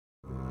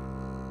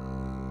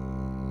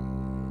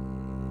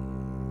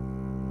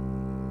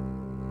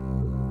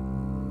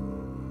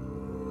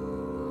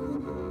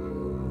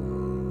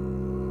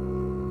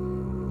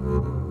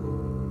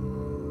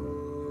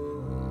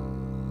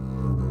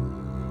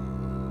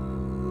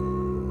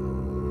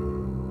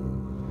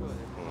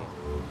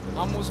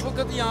हम उस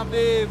वक्त यहाँ पे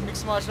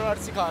मिक्स मार्शल आर्ट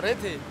सिखा रहे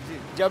थे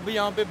जब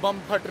यहाँ पे बम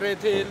फट रहे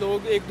थे,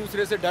 लोग एक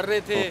दूसरे से डर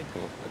रहे थे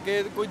कि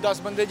कोई 10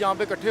 बंदे जहाँ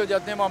पे इकट्ठे हो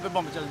जाते हैं वहाँ पे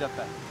बम चल जाता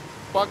है।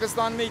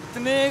 पाकिस्तान में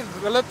इतने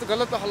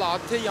गलत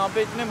हालात थे, यहाँ पे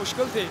इतने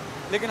मुश्किल थे,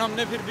 लेकिन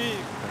हमने फिर भी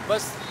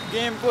बस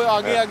गेम को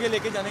आगे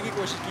लेके जाने की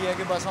कोशिश की है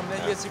कि बस हमने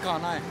ये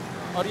सिखाना है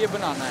और ये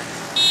बनाना है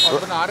और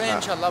बना रहे हैं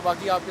इंशाल्लाह।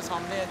 बाकी आपके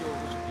सामने है जो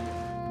कुछ भी है।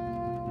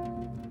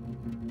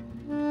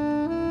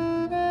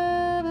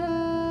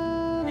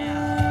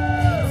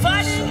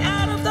 Fighting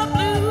out of the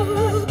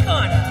blue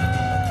corner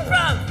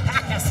from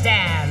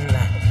Pakistan,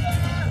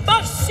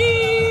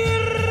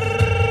 Bashir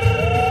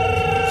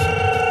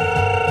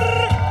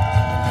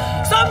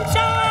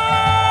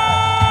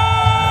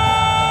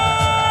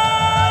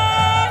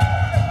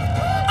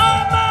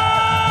Ahmad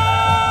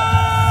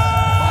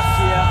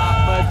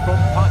from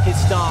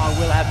Pakistan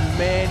will have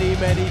many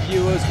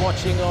viewers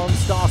watching on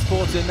Star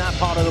Sports in that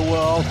part of the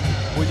world.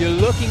 When you're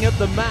looking at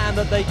the man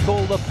that they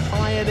call the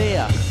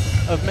pioneer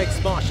of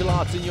mixed martial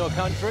arts in your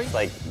country. It's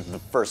like the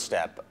first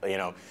step, you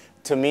know.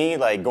 To me,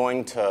 like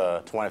going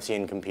to ONE FC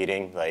and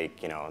competing,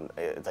 like, you know,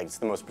 it's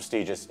the most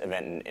prestigious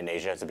event in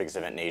Asia. It's the biggest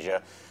event in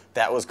Asia.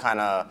 That was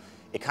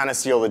it kind of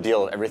sealed the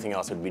deal of everything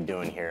else we'd be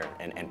doing here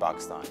in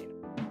Pakistan.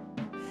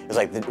 It was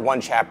like the one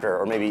chapter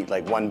or maybe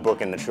like one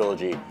book in the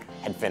trilogy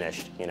had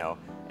finished, you know,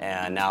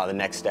 and now the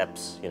next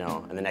steps, you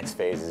know, and the next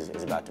phase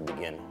is about to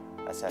begin.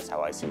 That's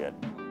how I see it.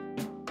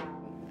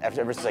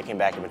 Ever since I came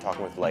back, I've been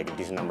talking with like a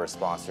decent number of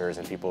sponsors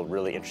and people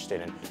really interested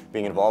in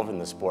being involved in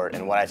the sport.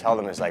 And what I tell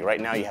them is like, right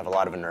now you have a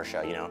lot of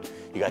inertia, you know.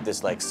 You got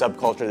this like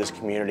subculture, this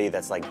community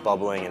that's like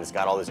bubbling and it's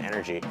got all this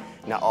energy.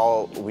 Now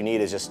all we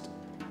need is just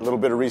a little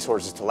bit of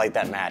resources to light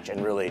that match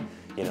and really,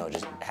 you know,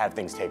 just have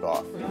things take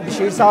off.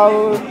 Bashir साहब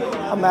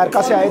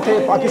America से आए थे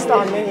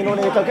पाकिस्तान में,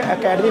 इन्होंने एक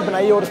academy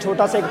बनाई और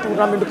छोटा सा एक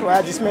टूर्नामेंट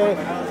करवाया जिसमें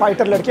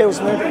फाइटर लड़के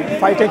उसमें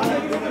फाइटें की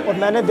और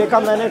मैंने देखा,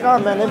 मैंने कहा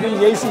मैंने भी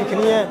यही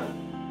सीखनी है,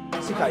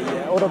 सिखाई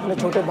है और अपने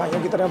छोटे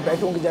भाइयों की तरह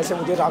बैठूंगी जैसे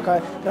मुझे रखा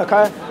है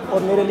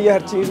और मेरे लिए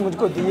हर चीज़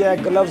मुझको दी है।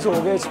 ग्लव्स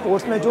हो गए,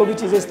 स्पोर्ट्स में जो भी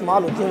चीज़ें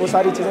इस्तेमाल होती हैं वो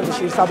सारी चीज़ें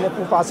बशीर साहब ने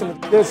अपने पास से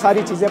मुझे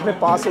सारी चीज़ें अपने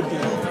पास से दी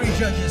हैं।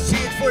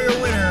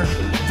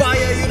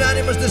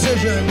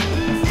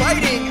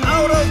 Fighting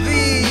out of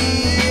the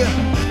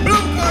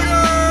blue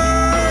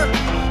corner,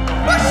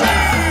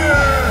 Bashir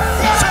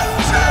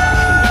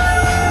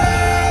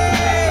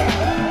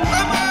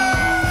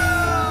Ahmad.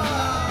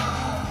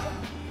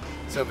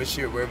 So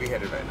Bashir, where are we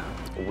headed right now?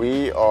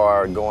 We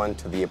are going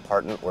to the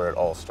apartment where it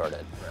all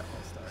started.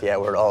 Yeah,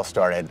 where it all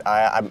started.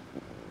 I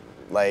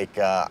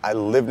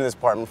lived in this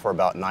apartment for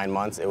about 9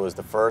 months. It was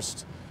the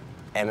first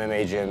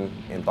MMA gym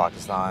in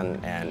Pakistan,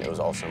 and it was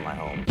also my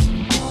home.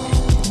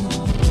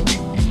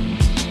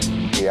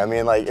 I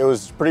mean, like, it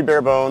was pretty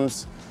bare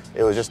bones.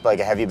 It was just like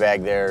a heavy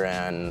bag there,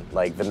 and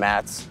like the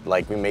mats,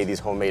 like we made these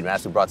homemade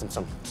mats. We brought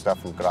some stuff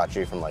from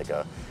Karachi, from like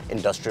a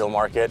industrial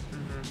market.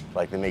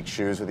 Like they make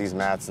shoes with these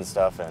mats and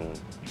stuff, and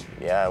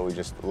yeah, we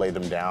just laid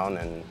them down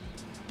and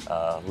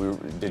we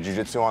did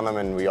jiu-jitsu on them,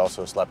 and we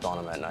also slept on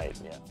them at night.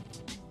 Yeah.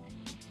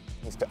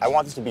 I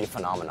want this to be a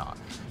phenomenon.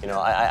 You know,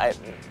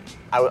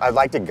 I'd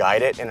like to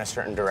guide it in a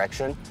certain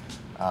direction.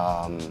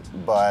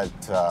 But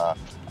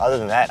other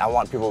than that, I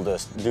want people to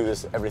do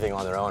this everything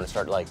on their own and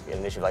start like an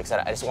initiative. Like I said,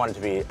 I just want it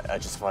to be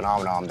just a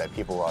phenomenon that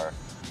people are,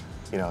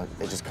 you know,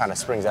 it just kind of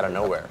springs out of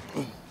nowhere.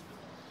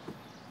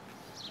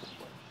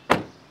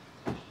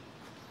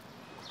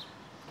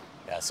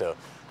 Yeah, so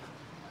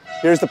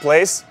here's the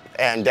place,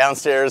 and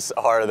downstairs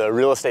are the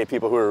real estate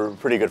people who we're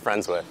pretty good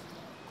friends with.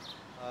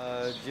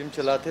 Gym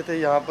चलाते थे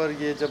यहाँ पर,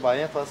 ये जब आए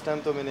हैं first time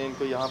तो मैंने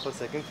इनको यहाँ पर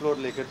सेकंड फ्लोर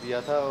लेकर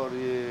दिया था और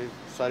ये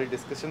सारी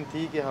डिस्कशन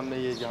थी कि हमने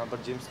ये यहाँ पर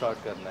जिम स्टार्ट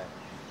करना है।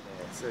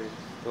 सही।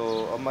 तो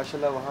अब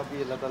माशाल्लाह वहाँ भी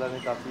अल्लाह ताला ने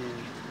काफ़ी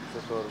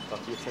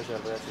अच्छा चल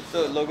रहा है। तो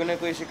लोगों ने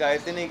कोई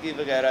शिकायतें नहीं की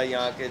वगैरह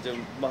यहाँ के जो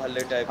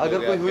मोहल्ले टाइप? अगर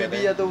कोई हुई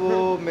भी है तो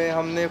वो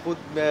हमने खुद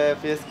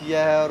फेस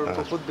किया है और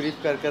उनको खुद ब्रीफ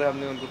कर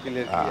हमने उनको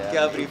क्लियर किया है।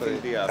 क्या ब्रीफिंग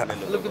दी आपने?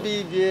 मतलब कि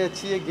ये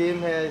अच्छी है गेम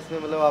है, इसमें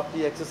मतलब आपकी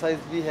एक्सरसाइज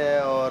भी है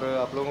और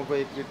आप लोगों को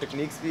एक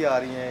टेक्निक्स भी आ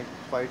रही हैं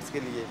फाइट्स के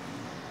लिए,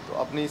 तो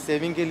अपनी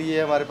सेविंग के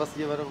लिए हमारे पास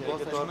ये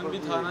दुश्मन भी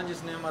था ना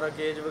जिसने हमारा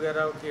केज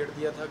वगैरह खेड़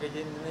दिया था कि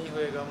ये नहीं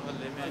होएगा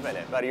मोहल्ले में।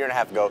 About a year and a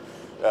half ago,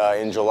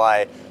 in July,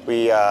 we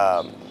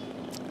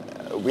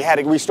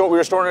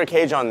were storing a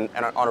cage on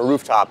a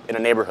rooftop in a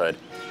neighborhood.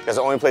 That's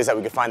the only place that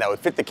we could find that would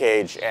fit the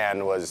cage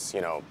and was,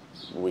 you know,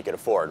 we could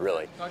afford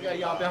really.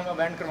 यहाँ पे हम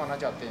event करवाना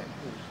चाहते हैं,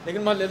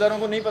 लेकिन मोहल्लेदारों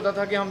को नहीं पता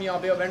था कि हम यहाँ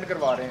पे इवेंट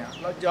करवा रहे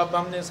हैं। जब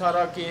हमने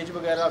सारा केज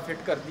वगैरह फिट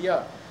कर दिया,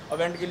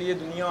 इवेंट के लिए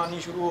दुनिया आनी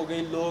शुरू हो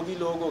गई, लोग ही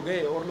लोग हो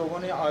गए और लोगों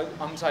ने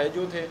हमसाए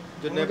जो थे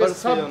जो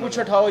सब कुछ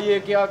उठाओ, ये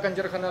क्या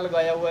कंजरखाना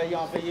लगाया हुआ है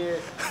यहाँ पे, ये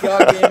क्या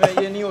गेम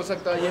है, ये नहीं हो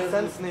सकता, ये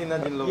सेंस नहीं ना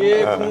जिन लोगों,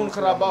 ये खून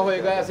खराबा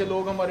होएगा, ऐसे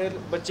लोग हमारे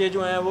बच्चे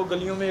जो हैं वो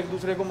गलियों में एक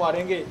दूसरे को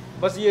मारेंगे,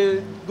 बस ये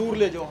दूर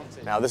ले जाओ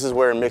हमसे। Now this is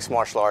where mixed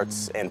martial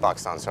arts in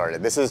Pakistan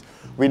started.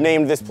 We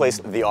named this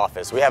place The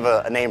Office. We have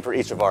a name for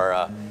each of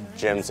our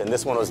gyms, and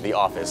this one was The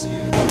Office.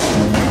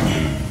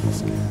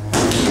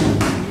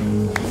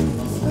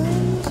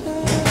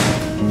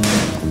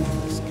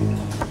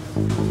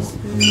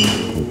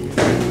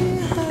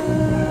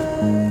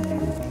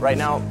 right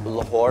now,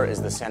 Lahore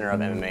is the center of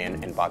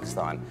MMA in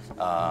Pakistan,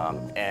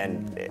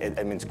 and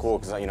I mean it's cool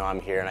because I'm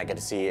here and I get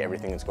to see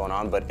everything that's going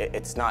on. But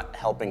it's not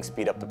helping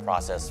speed up the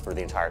process for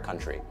the entire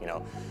country,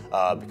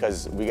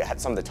 because we had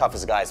some of the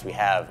toughest guys we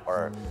have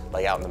are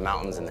like out in the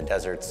mountains and the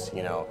deserts,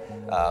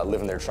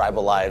 living their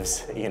tribal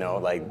lives,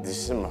 like there's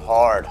some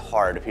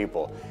hard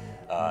people.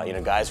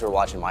 Guys who are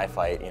watching my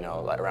fight,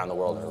 around the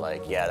world are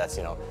like, yeah, that's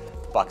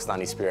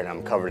Pakistani spirit, and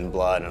I'm covered in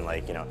blood, and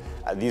like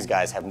these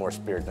guys have more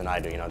spirit than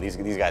I do.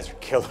 These guys are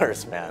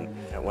killers, man.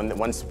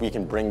 Once we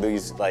can bring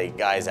these like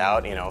guys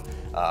out,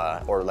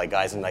 or like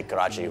guys in like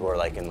Karachi who are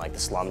like in like the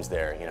slums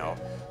there,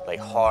 like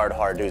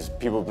hard dudes.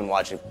 People have been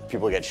watching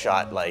people get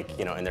shot like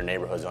in their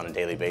neighborhoods on a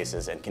daily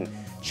basis, and can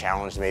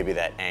challenge maybe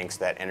that angst,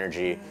 that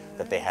energy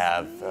that they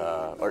have,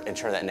 and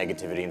turn that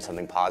negativity into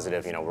something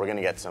positive. We're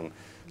gonna get some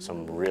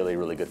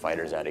really good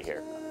fighters out of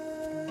here.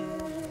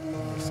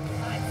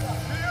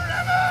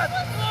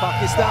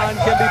 Pakistan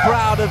can be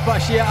proud of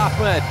Bashir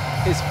Ahmad,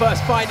 his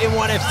first fight in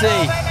 1FC,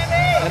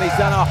 and he's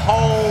done a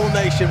whole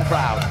nation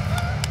proud.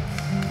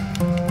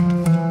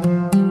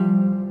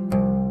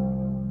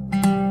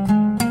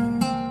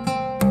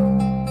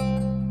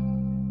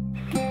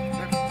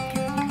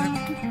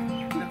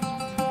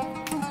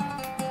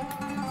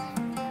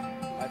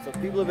 So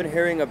people have been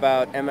hearing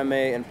about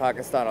MMA in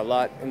Pakistan a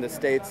lot in the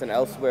States and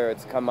elsewhere.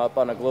 It's come up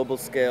on a global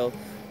scale.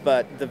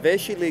 But the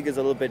Veshi League is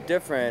a little bit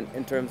different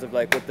in terms of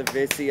like what the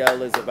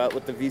VCL is about,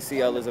 what the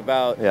VCL is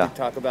about. Yeah. You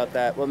talk about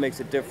that. What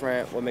makes it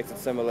different? What makes it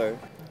similar?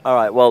 All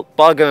right, well,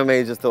 Pak MMA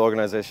is just the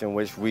organization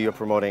which we are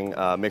promoting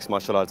mixed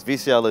martial arts.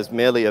 VCL is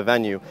merely a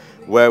venue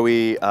where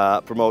we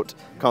promote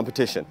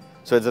competition.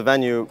 So it's a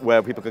venue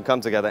where people can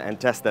come together and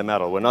test their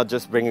mettle. We're not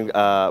just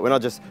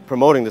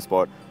promoting the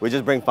sport. We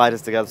just bring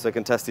fighters together so they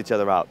can test each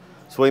other out.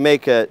 So we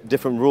make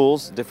different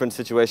rules, different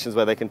situations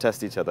where they can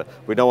test each other.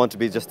 We don't want to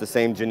be just the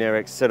same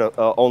generic,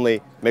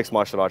 only mixed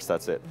martial arts,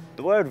 that's it.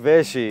 The word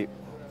Veshi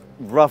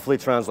roughly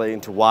translates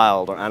into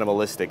wild or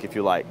animalistic, if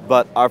you like.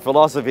 But our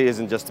philosophy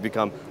isn't just to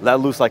become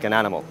let loose like an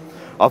animal.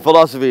 Our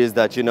philosophy is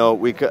that, in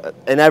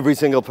every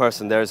single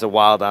person there is a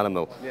wild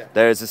animal. Yeah.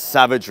 There is a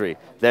savagery.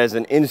 There's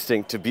an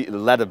instinct to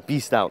let a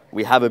beast out.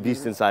 We have a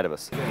beast inside of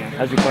us.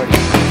 As we party.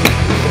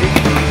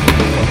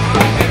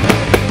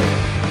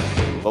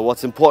 But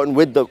what's important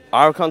with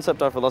our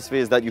concept, our philosophy,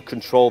 is that you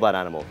control that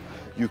animal.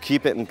 You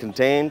keep it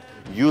contained,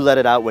 you let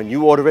it out when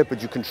you order it,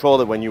 but you control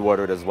it when you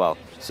order it as well.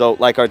 So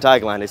like our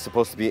tagline is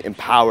supposed to be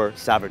empower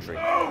savagery.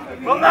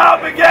 Will now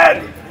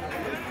begin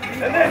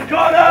in this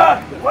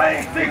corner,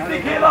 weighing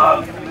 60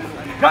 kilos,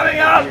 coming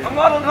out of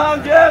Model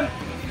Town Gym,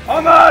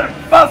 Omar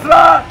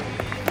Basra.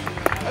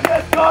 In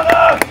this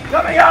corner,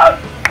 coming out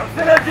of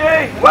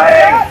Synergy,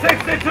 weighing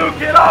 62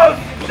 kilos,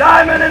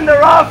 diamond in the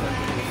rough,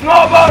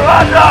 Snowball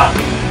Raja.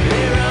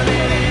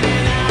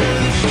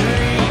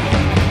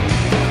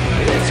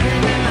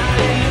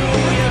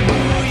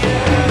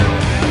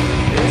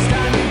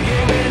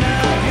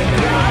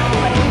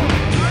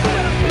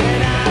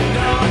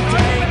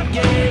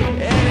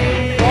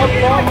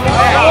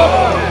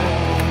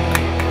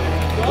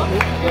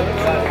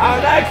 Our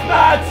next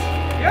match,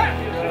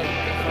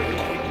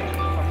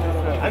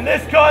 and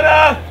this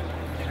corner,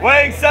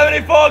 weighing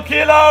 74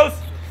 kilos,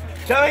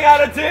 coming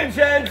out of Team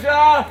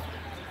Shenshaw,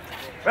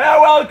 we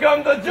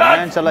welcome the judge.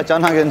 इंशाल्लाह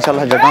चाहना कि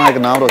इंशाल्लाह जटां एक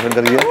नाम रोशन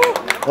करिए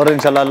और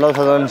इंशाल्लाह अल्लाह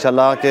ताला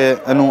इंशाल्लाह के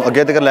इन्हू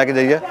अगे तक लेके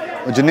जाइए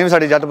जिन्नी भी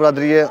साडी जट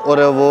बरादरी है और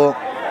वो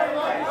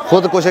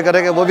खुद कोशिश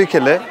करे कि वो भी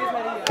खेले,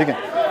 ठीक है,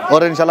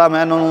 और इंशाल्लाह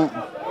मैं इन्होंने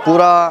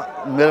पूरा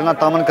मेरे ना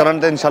तामन करन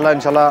ते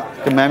इंशाल्लाह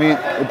कि मैं भी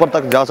ऊपर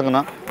तक जा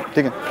सकना,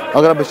 ठीक है।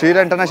 अगर बशीर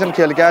इंटरनेशनल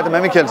खेल के आया तो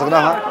मैं भी खेल सकता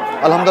हाँ।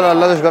 अल्हम्दुलिल्लाह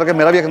अल्लाह का शुक्र कि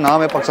मेरा भी एक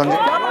नाम है पाकिस्तान जी।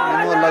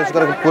 मैंने अल्लाह का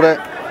शुक्र कि पूरे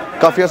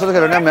काफ़ी असर से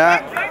खेलने मैं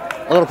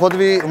अगर खुद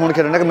भी हूँ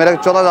खेलने कि मेरे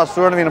 14,000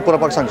 स्टूडेंट भी पूरा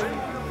पाकिस्तान जी।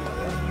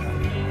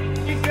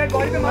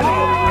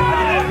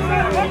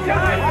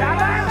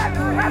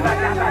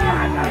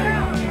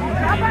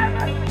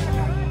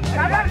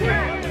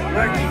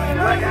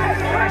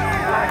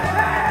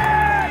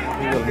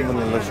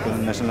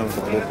 नेशनल लेवल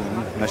से प्लेयर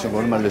हूँ, नेशनल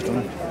गोल्ड मेडलिस्ट हूँ,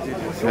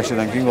 नेशनल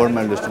रैंकिंग गोल्ड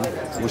मेडलिस्ट हूँ,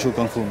 वुशु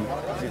कंग फू में,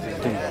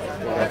 ठीक है।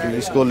 बाकी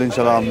इसको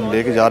इंशाल्लाह हम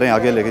लेके जा रहे हैं,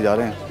 आगे लेके जा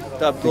रहे हैं।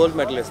 तो आप गोल्ड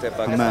मेडलिस्ट है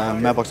पाकिस्तान?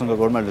 मैं पाकिस्तान का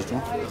गोल्ड मेडलिस्ट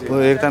हूँ।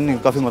 तो एक टाइम नहीं,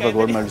 काफ़ी मतलब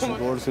गोल्ड मेडलिस्ट हूँ।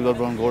 Gold silver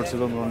brown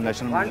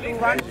national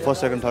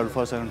first second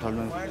third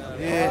में।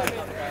 ये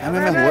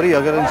MMA हो रही है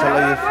अगर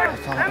इंशाल्लाह ये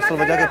असल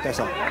वजह के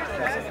पैसा,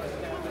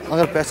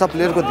 अगर पैसा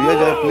प्लेयर को दिया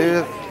जाए,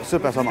 प्लेयर से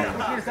पैसा मांगे।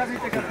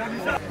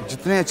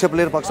 जितने अच्छे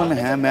प्लेयर पाकिस्तान में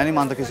हैं मैं नहीं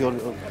मानता किसी और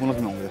मुल्क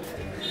में होंगे।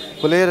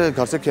 प्लेयर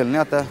घर से खेलने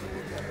आता है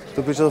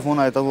तो पीछे से फ़ोन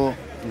आया था वो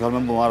घर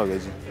में बीमार हो गया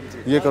जी,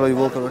 ये करो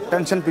वो करो,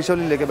 टेंशन पीछे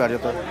वाली लेके बैठ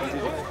जाता है,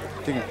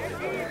 ठीक है।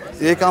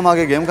 एक काम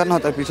आगे गेम करना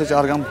होता है, पीछे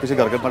 4 काम पीछे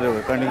घर के पड़े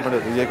हुए पेंडिंग पड़े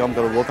होते, ये काम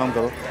करो वो काम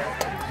करो।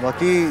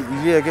 बाकी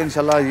ये है कि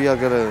इंशाल्लाह ये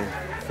अगर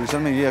फ्यूचर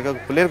में ये है कि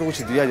प्लेयर को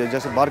कुछ दिया जाए,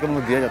 जैसे बाहर के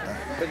मुल्क दिया जाता है,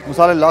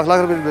 मिसाल लाख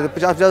रुपये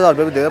 50,000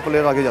 रुपये भी दे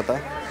प्लेयर आगे जाता है,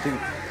 ठीक है।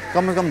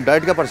 कम से कम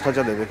डाइट का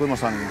खर्चा दे दे, कोई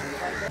मसला नहीं है।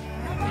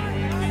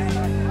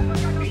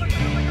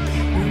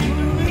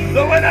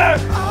 The winner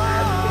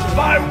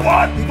by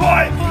 1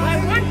 point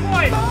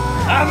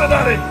Ahmad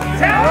Ali.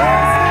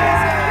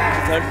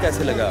 Result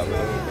कैसे लगा आपको?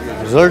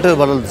 रिजल्ट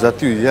बड़ा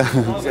ज़्यादा हुई है,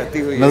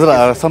 नजर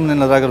आ रहा सामने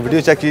नजर अगर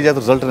वीडियो चेक की जाए तो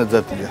रिजल्ट में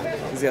ज़्यादा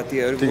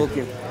है, और वो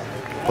क्यों?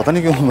 पता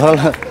नहीं क्यों, बहरहाल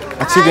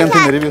अच्छी गेम थी,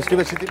 मेरी भी उसकी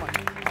भी अच्छी थी.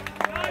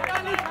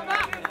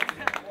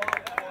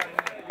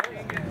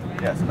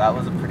 Yeah, so that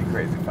was a pretty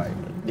crazy fight.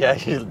 Yeah,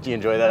 you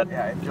enjoy that?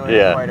 Yeah, I enjoyed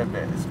it quite a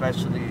bit,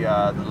 especially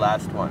the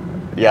last one.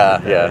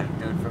 Yeah.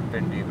 Dude from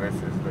Bindi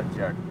versus the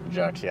Jart.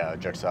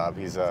 Jart Saab.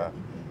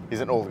 He's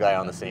an old guy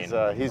on the scene.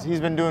 He's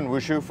been doing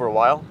wushu for a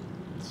while,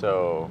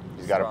 so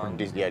he's got a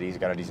decent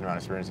amount of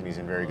experience, and he's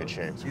in very good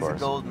shape. He's a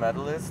gold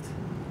medalist.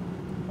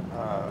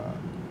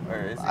 Or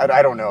is he?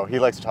 I don't know. He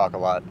likes to talk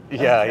a lot.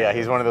 Yeah.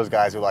 He's one of those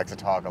guys who likes to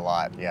talk a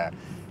lot. Yeah.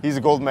 He's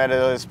a gold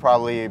medalist,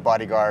 probably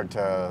bodyguard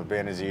to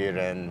Benazir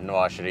and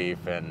Nawaz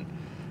Sharif, and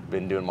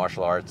been doing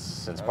martial arts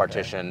since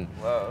partition.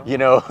 Whoa. You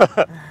know,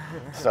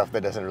 stuff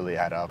that doesn't really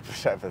add up,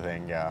 type of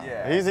thing.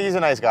 Yeah. He's a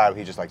nice guy, but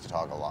he just likes to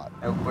talk a lot.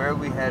 And where are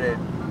we headed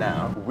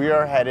now? We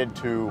are headed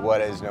to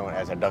what is known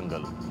as a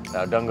dangal.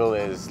 Now, dangal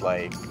is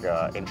like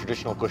in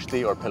traditional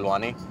kushti or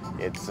pilwani.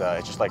 It's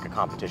just like a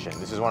competition.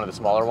 This is one of the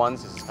smaller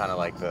ones. This is kind of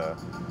like the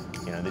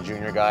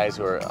junior guys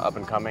who are up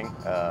and coming,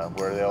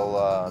 where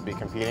they'll be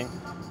competing.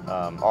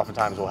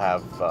 Oftentimes we'll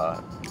have,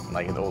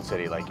 like in the old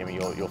city, like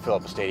you'll fill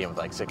up a stadium with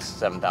like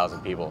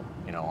 6,000-7,000 people,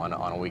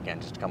 on a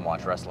weekend just to come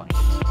watch wrestling.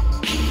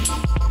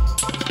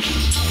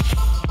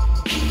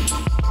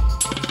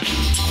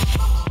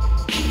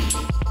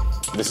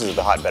 This is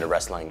the hotbed of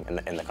wrestling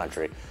in the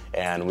country,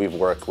 and we've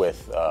worked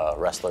with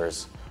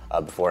wrestlers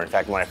before. In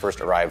fact, when I first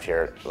arrived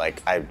here,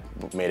 like I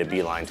made a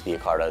beeline to the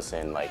Akardas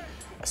and like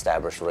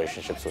established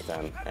relationships with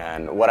them.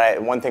 And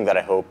one thing that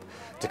I hope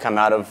to come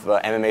out of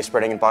MMA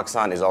spreading in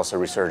Pakistan is also a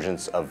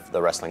resurgence of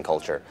the wrestling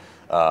culture.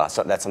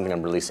 So that's something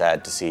I'm really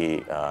sad to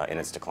see in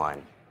its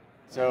decline.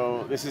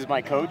 So this is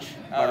my coach,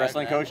 my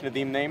wrestling coach,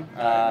 Nadeem Naim.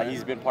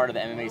 He's been part of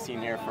the MMA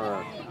scene here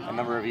for a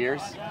number of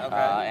years.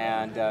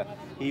 And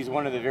he's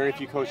one of the very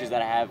few coaches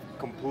that I have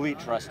complete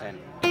trust in.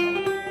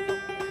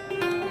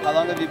 How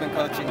long have you been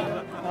coaching?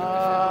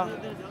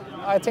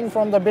 I think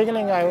from the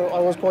beginning I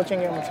was coaching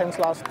him since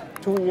last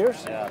 2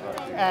 years.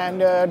 And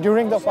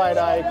during the fight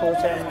I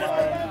coached him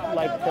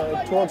like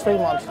 2 or 3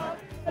 months.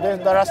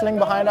 The wrestling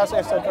behind us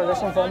is a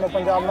traditional form of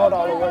Punjab, not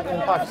all over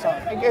in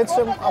Pakistan. It's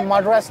a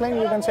mud wrestling,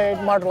 you can say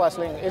mud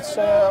wrestling. It's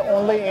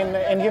only in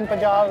Indian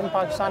Punjab, in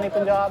Pakistani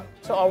Punjab.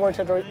 It's our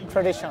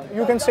tradition.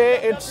 You can say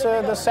it's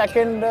the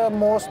second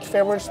most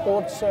favorite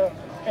sports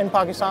in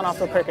Pakistan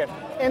after cricket.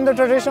 In the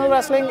traditional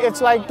wrestling,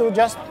 it's like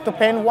to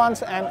pin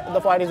once and the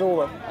fight is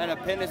over. And a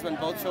pin is when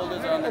both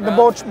shoulders are on the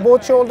ground?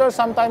 Both shoulders,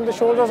 sometimes the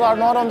shoulders are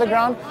not on the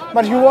ground,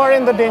 but you are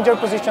in the danger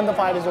position, the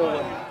fight is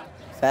over.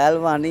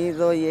 पहलवानी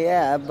तो ये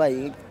है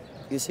भाई,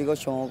 किसी को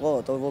शौक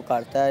हो तो वो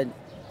करता है,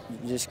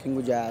 जिसकी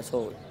गुंजाइश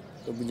हो,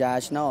 तो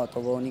गुंजाइश ना हो तो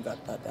वो नहीं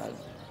करता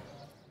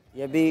पहलवान।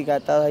 ये भी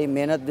कहता है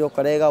मेहनत जो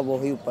करेगा वो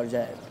ही ऊपर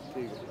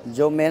जाएगा,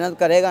 जो मेहनत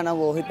करेगा ना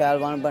वो ही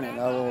पहलवान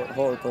बनेगा,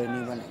 वो और कोई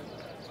नहीं बनेगा।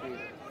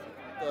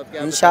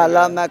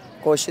 इंशाल्लाह मैं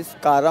कोशिश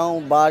कर रहा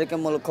हूँ, बाहर के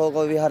मुल्कों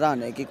को भी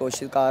हराने की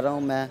कोशिश कर रहा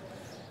हूँ मैं।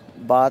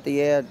 बात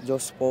ये है जो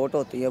स्पोर्ट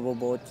होती है वो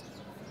बहुत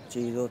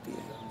चीज़ होती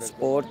है,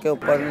 स्पोर्ट के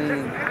ऊपर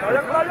नहीं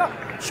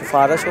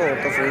सिफारिश हो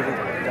तो फिर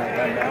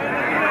जाता है।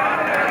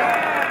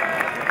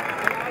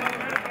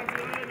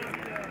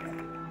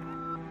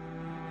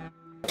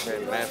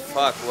 Man,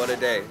 fuck, what a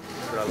day.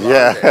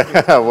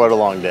 Yeah, what a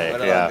long day.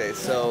 What a long day.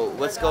 So,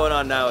 what's going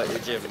on now at your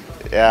gym?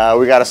 Yeah,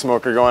 we got a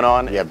smoker going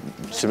on. Yeah,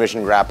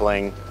 submission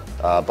grappling,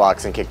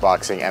 boxing,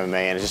 kickboxing,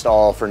 MMA, and it's just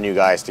all for new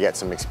guys to get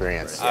some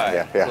experience. All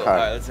right, cool. All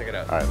right, let's check it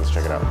out. All right, let's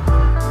check it out.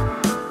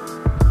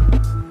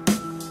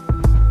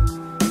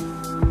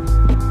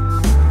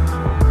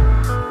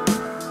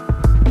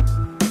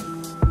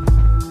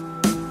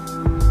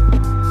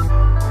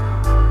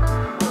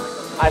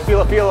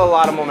 I feel a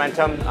lot of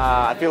momentum.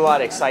 I feel a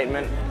lot of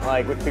excitement,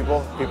 like with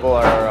people. People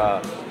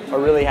are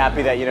really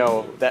happy that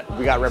that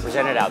we got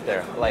represented out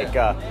there. Like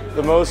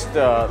the most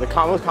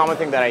common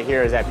thing that I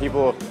hear is that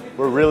people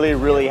were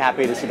really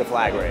happy to see the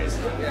flag raised.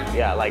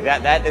 Yeah, like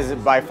that is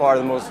by far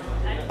the most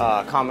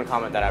common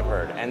comment that I've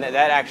heard, and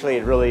that actually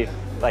really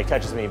like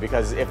touches me,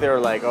 because if they were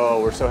like, oh,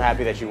 we're so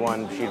happy that you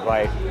won Bashir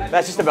fight,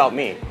 that's just about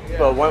me.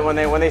 But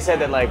when they said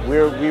that like we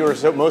were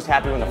most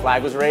happy when the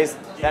flag was raised,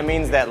 that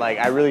means that like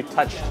I really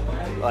touched,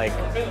 like,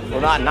 well,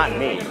 not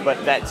me,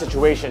 but that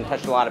situation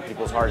touched a lot of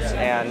people's hearts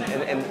and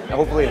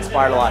hopefully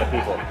inspired a lot of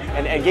people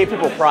and gave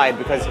people pride,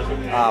 because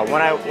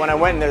when I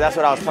went in there, that's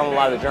what I was telling a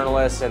lot of the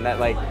journalists, and that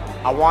like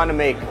I want to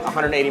make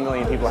 180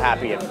 million people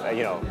happy,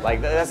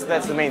 like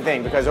that's the main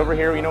thing, because over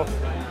here,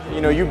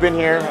 you've been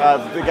here,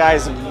 the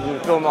guys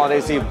film all day,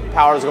 see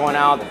power's going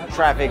out, the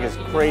traffic is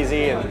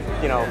crazy, and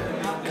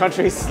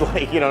country's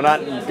like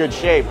not in good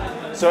shape.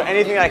 So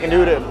anything I can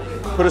do to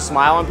put a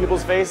smile on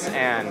people's face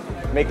and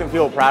make them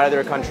feel proud of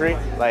their country,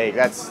 like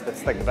that's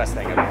like the best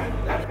thing ever.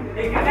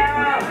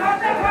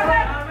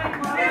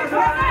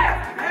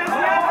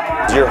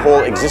 Your whole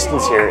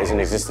existence here is an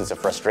existence of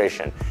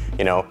frustration.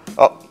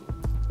 Oh,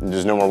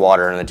 there's no more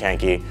water in the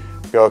tanky.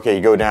 Okay,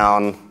 you go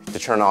down, to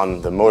turn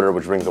on the motor,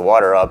 which brings the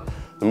water up.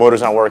 The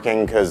motor's not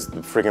working because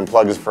the freaking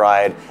plug is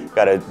fried.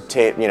 Got to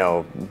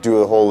do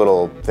a whole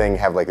little thing,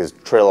 have like this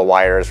trail of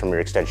wires from your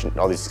extension,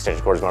 all these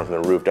extension cords going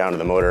from the roof down to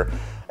the motor,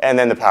 and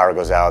then the power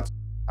goes out.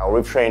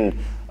 We've trained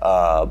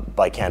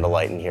by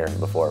candlelight in here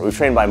before. We've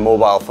trained by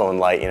mobile phone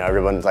light.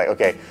 Everyone's like,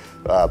 okay,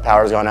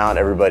 power's gone out.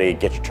 Everybody,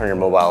 turn your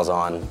mobiles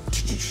on.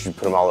 Put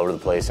them all over the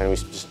place, and we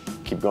just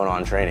keep going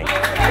on training.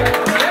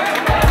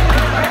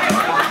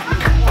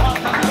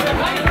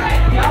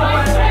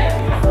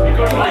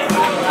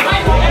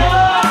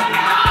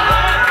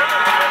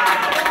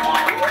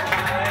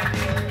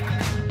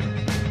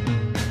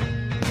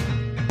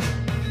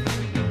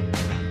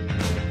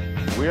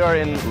 We are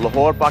in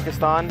Lahore,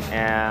 Pakistan,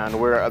 and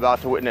we're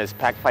about to witness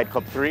Pack Fight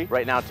Club 3.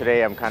 Right now,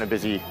 today, I'm kind of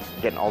busy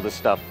getting all this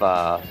stuff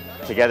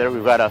together.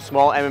 We've got a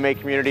small MMA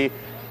community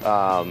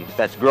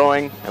that's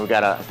growing, and we've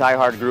got a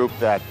die-hard group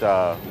that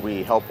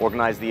we help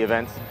organize the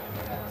events.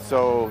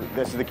 So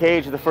this is the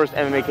cage, the first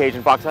MMA cage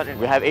in Pakistan.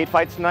 We have 8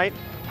 fights tonight,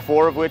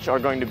 4 of which are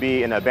going to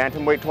be in a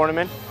bantamweight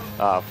tournament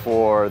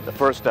for the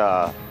first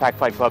Pack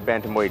Fight Club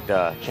bantamweight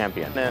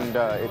champion. And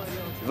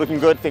it's looking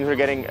good. Things are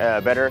getting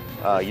better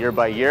year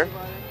by year.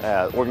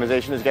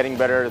 Organization is getting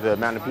better. The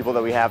amount of people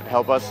that we have to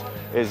help us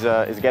is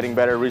getting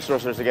better.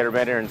 Resources are getting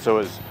better, and so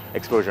is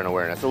exposure and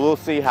awareness. So we'll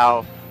see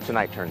how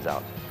tonight turns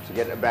out. To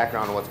get a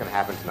background on what's going to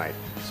happen tonight.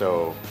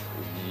 So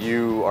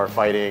you are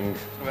fighting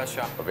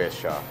Ovais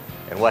Shah.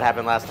 And what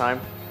happened last time?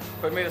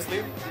 Put me to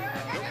sleep.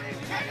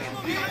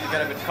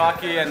 Get a bit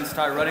cocky and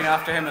start running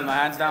after him with my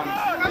hands down.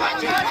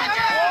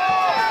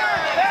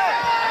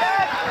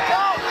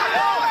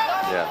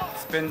 Yeah.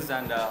 Spins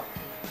and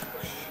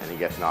he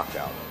gets knocked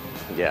out.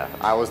 Yeah,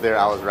 I was there,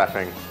 I was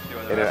reffing.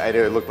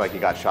 It looked like he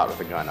got shot with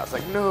a gun. I was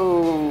like,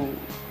 no!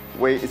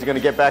 Wait, is he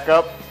gonna get back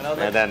up?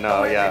 And then,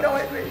 yeah,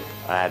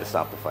 I had to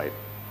stop the fight.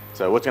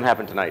 So what's gonna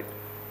happen tonight?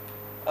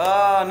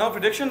 No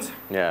predictions.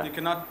 Yeah. You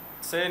cannot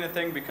say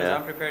anything because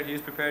I'm prepared,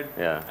 he's prepared.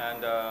 Yeah.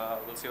 And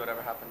we'll see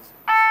whatever happens.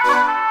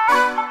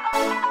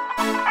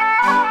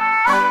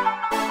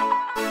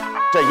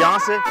 यहाँ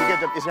से ठीक है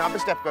जब यहाँ पे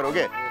step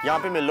करोगे यहाँ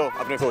पे मिल लो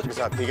अपने कोच के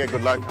साथ ठीक है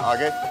गुड लक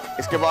आगे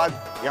इसके बाद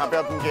यहाँ पे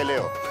आप तुम अकेले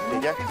हो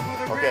ठीक है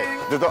ओके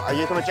तो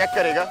ये तुम्हें चेक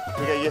करेगा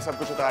ठीक है ये सब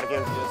कुछ उतार के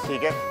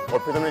ठीक है और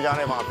फिर तुम्हें जाना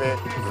है वहाँ पे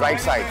राइट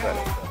साइड पर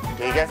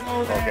ठीक है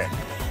okay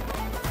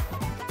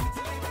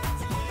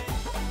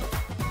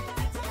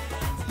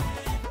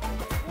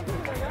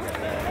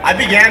I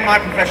began my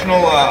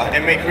professional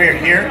MMA career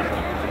here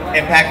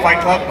in Pack Fight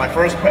Club. My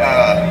first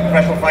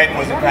professional fight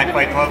was in Pack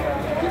Fight Club.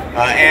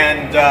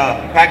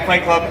 Pack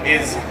Fight Club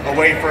is a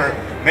way for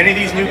many of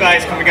these new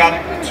guys coming up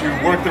to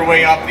work their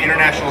way up the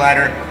international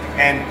ladder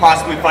and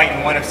possibly fight in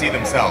 1FC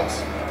themselves.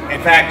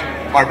 In fact,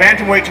 our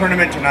bantamweight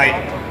tournament tonight,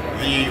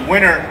 the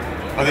winner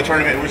of the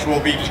tournament, which will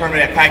be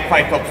determined at Pack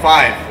Fight Club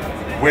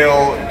 5,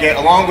 will get,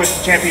 along with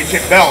the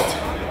championship belt,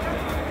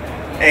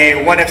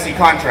 a 1FC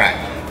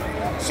contract.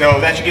 So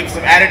that should give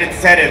some added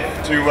incentive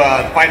to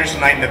fighters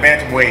tonight in the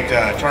bantamweight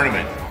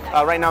tournament.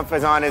 Right now,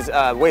 Faizan is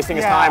wasting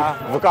his time.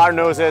 Vakar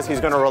knows this. He's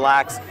going to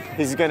relax.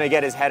 He's going to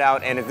get his head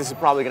out, and this is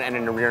probably going to end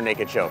in a rear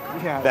naked choke.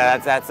 Yeah.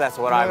 That's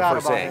what I'm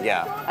foreseeing.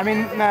 Yeah. I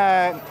mean,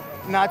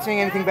 not saying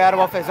anything bad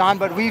about Faizan,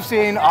 but we've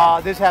seen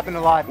this happen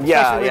a lot.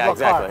 Yeah,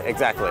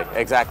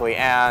 exactly.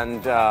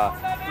 And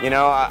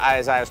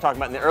as I was talking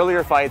about in the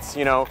earlier fights,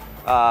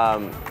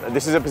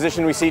 this is a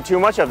position we see too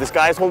much of. This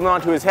guy's holding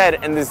on to his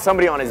head, and there's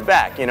somebody on his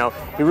back.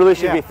 He really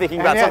should be thinking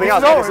about something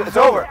else. It's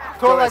over.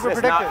 Totally like we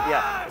predicted.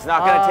 It's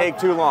not going to take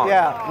too long.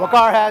 Yeah,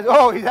 Vakar has.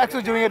 Oh, he's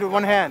actually doing it with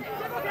one hand.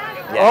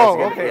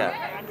 Yeah, okay.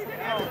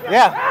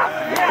 Yeah.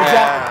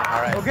 Exactly.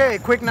 All right. Okay,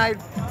 quick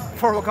night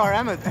for Bashir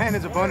Ahmad and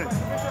his opponent.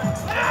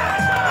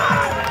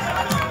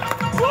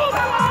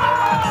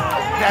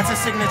 That's a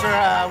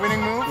signature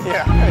winning move.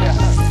 Yeah.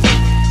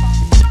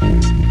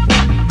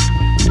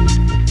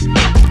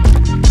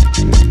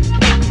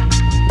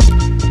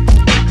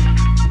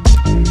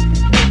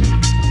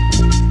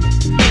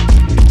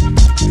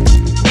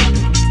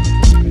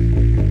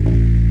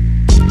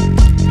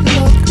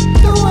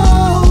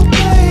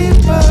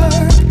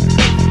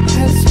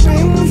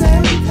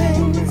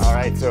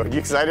 So, are you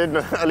excited,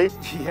 Ali?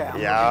 Yeah.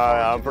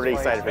 Yeah, I'm pretty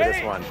excited for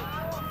this one.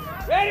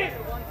 Ready?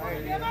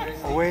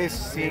 Always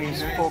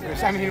seems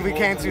focused. I mean, we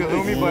can't see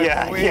Lumi, but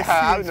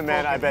I'm the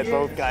man. I bet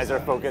both guys are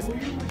focused.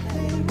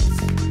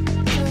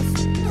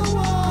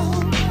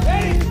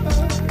 Ready?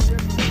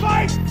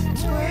 Fight!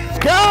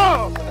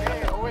 Go!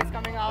 Always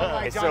coming out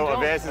like So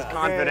Ovais is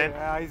confident.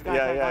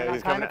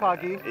 He's kind of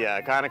cocky.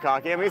 Yeah, kind of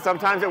cocky. I mean,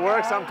 sometimes it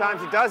works,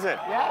 sometimes it doesn't.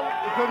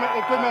 Yeah, it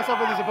could mess up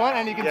with his opponent,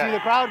 and you can see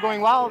the crowd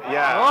going wild.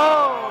 Yeah.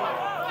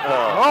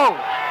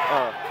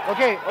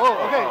 Okay. Okay.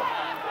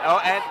 Oh,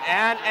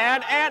 and.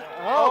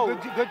 Oh,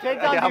 good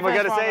takedown. Yeah, I'm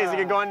gonna say is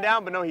he going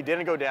down, but no, he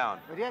didn't go down.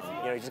 But yes.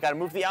 You just gotta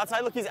move to the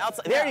outside. Look, he's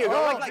outside. There you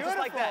go. Just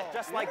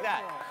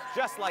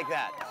like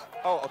that.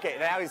 Oh, okay.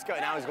 Now he's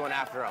going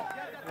after him.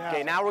 Yeah.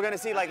 Okay, now we're gonna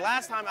see. Like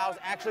last time, I was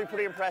actually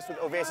pretty impressed with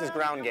Ovais's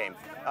ground game,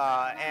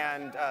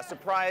 and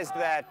surprised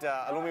that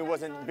Alumi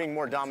wasn't being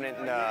more dominant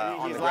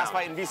on the last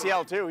fight in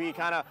VCL too. He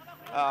kind of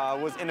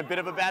was in a bit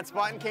of a bad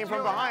spot and came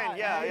from behind.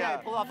 Yeah.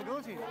 Pull off a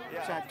guillotine.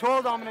 Check.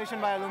 Total domination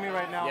by Alumi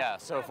right now. Yeah,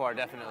 so far,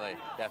 definitely.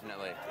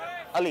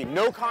 Ali,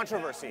 no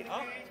controversy.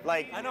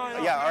 Like, I know.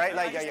 Yeah, all right,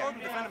 like, I just told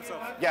him to defend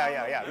himself.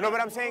 Yeah. No, but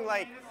I'm saying,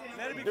 like,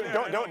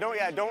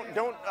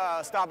 don't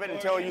stop it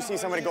until you see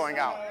somebody going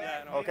out.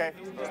 Yeah, no. Okay.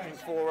 Looking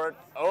forward.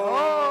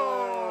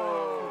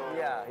 Oh.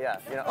 Yeah.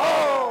 You know.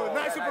 Oh,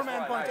 nice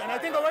Superman punch, and I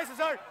think Oasis is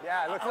hurt.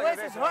 Yeah, it looks like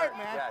Oasis is hurt,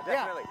 man. Yeah,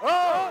 definitely.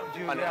 Oh,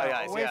 dude, On the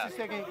ice, Oasis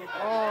taking.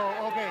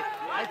 Oh, okay.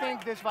 I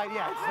think this fight,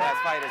 That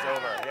fight is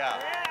over.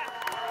 Yeah.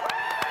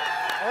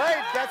 All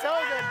right, that's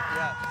over.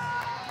 Yeah.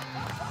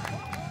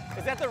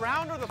 Is that the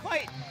round or the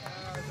fight?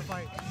 It's the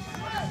fight.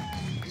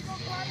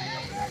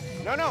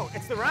 No,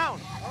 it's the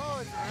round. Oh,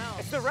 it's the round.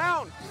 It's the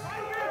round.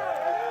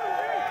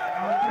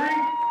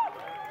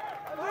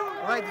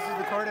 All right, this is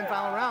the third and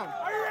final round.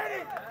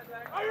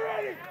 Are you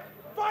ready?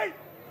 Fight!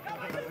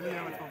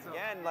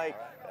 Again, like,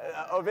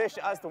 Ovish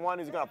is the one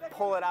who's going to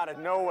pull it out of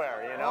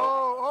nowhere, you know?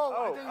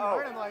 I think you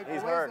heard him. Like,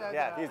 he's hurt.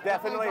 Said, He's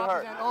definitely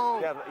hurt.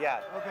 Yeah.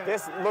 Okay.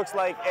 This looks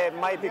like it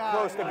might be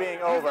close to being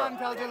over. He's not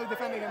intelligently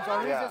defending him, so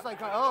he's just like,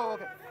 oh,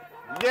 okay.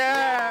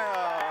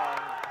 Yeah!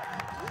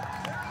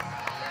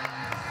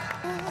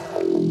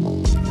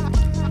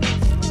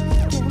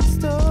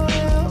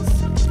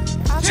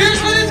 Cheers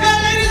for this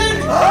guy, ladies and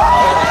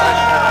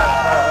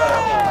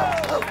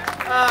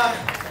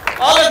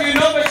all of you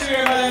know Bashir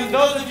Ahmad, and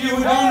those of you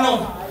who don't know,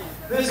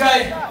 this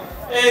guy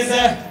is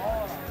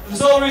the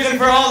sole reason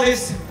for all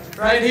this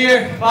right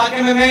here, Pak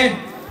MMA.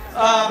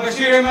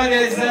 Bashir Ahmad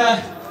is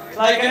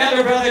like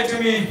another brother to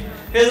me.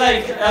 He's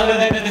like elder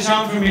than the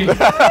Sham for me.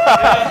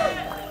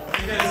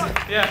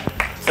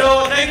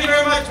 So thank you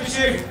very much,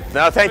 Bashir.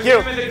 No, thank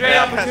you. For giving me the great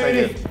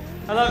opportunity.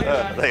 I love you,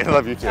 man. I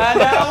love you too.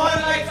 And I want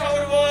to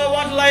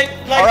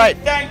all right.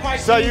 thank my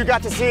So team. you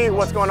got to see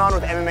what's going on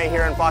with MMA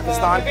here in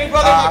Pakistan. big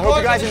brother, I my hope you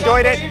coach, guys and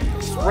enjoyed Sean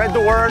it. Spread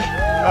the word.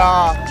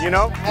 You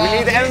know, we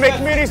need the MMA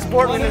community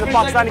support. We need the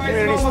Pakistani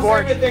community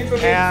support.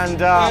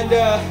 And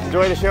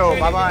enjoy the show.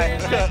 Bye-bye.